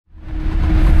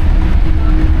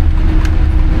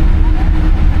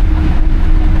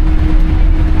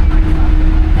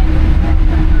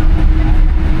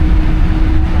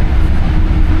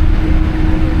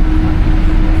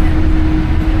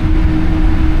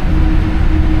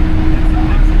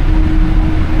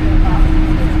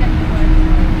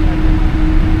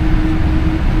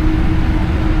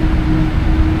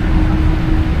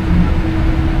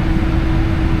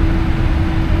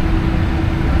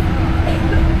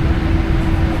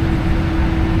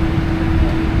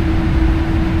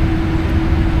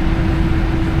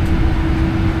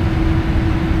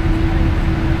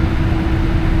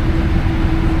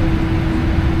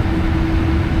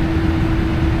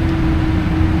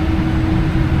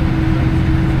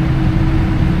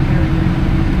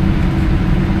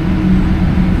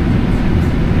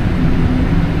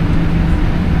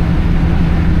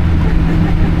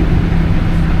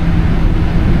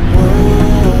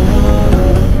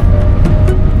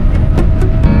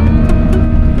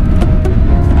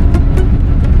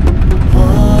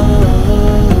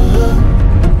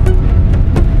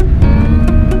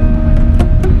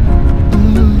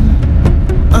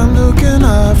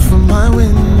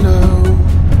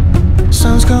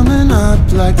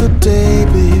like the day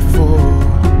before.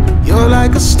 You're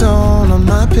like a stone on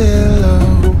my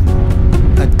pillow.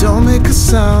 I don't make a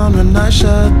sound when I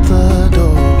shut the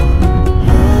door.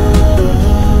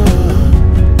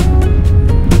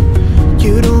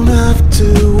 You don't have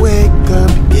to wake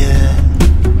up yet.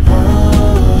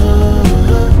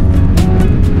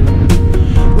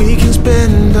 We can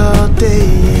spend all day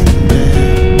in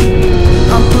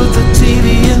bed. I'll put the TV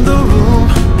in the room.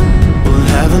 We'll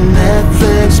have a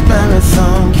Netflix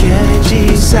marathon. Kenny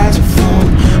G saxophone.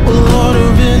 We'll order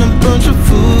in a bunch of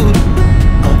food.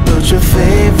 I'll put your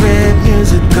favorite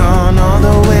music on all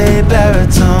the way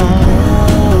baritone.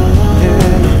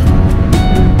 Yeah.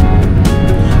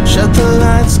 Shut the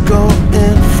lights, go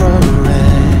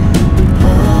infrared.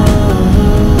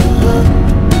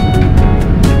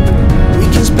 We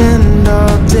can spend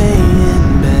all day in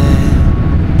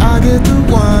bed. I'll get the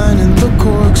wine and the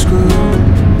corkscrew.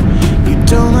 You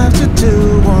don't have to do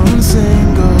one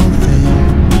single thing.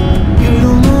 You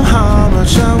don't know how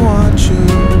much I want you.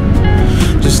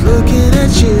 Just looking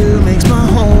at you makes my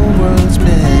whole world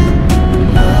spin.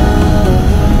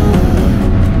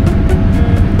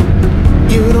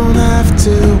 You don't have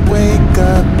to wake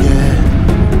up yet.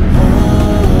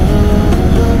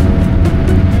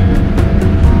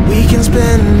 We can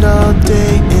spend all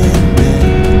day in bed.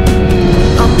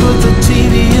 I'll put the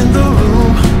TV in the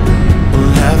room.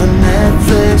 We'll have a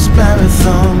Netflix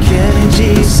marathon. Kenny G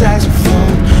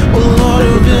saxophone. We'll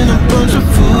order in a bunch of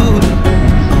food.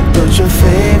 I'll put your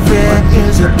favorite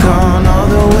music on all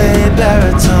the way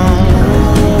baritone.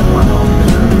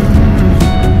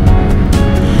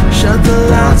 Shut the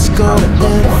lights, go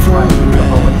infrared.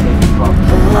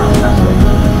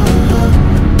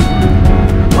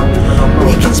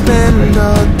 We can spend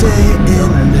all day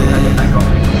in bed.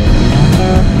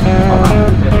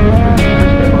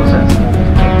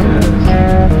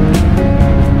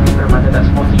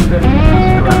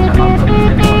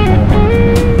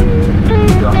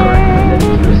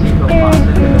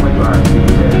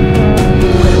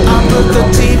 I'll put the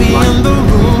TV in the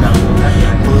room.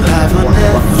 We'll have a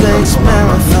Netflix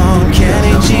marathon.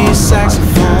 Kenny G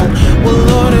saxophone. We'll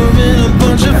order in a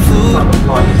bunch of food.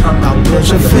 I'll put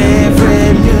your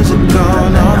favorite music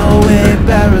on all the way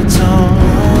baritone.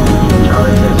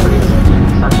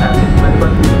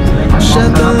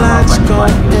 Shut the lights, go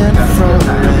infrared.